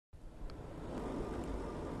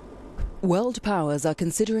World powers are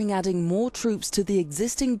considering adding more troops to the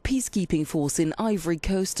existing peacekeeping force in Ivory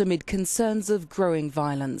Coast amid concerns of growing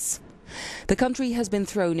violence. The country has been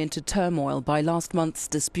thrown into turmoil by last month's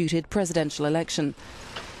disputed presidential election.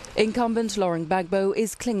 Incumbent Laurent Gbagbo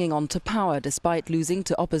is clinging on to power despite losing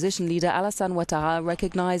to opposition leader Allassance Ouattara,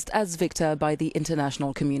 recognized as victor by the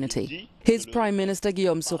international community. His Prime Minister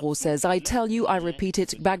Guillaume Soro says, "I tell you, I repeat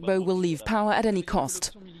it, Gbagbo will leave power at any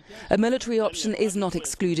cost." A military option is not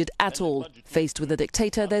excluded at all. Faced with a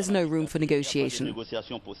dictator, there's no room for negotiation.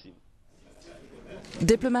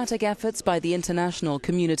 Diplomatic efforts by the international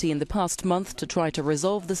community in the past month to try to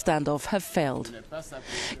resolve the standoff have failed.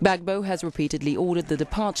 Gbagbo has repeatedly ordered the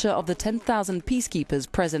departure of the 10,000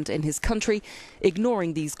 peacekeepers present in his country.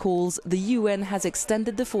 Ignoring these calls, the UN has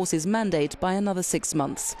extended the force's mandate by another 6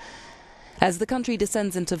 months. As the country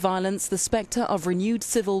descends into violence, the spectre of renewed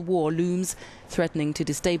civil war looms, threatening to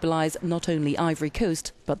destabilize not only Ivory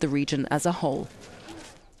Coast, but the region as a whole.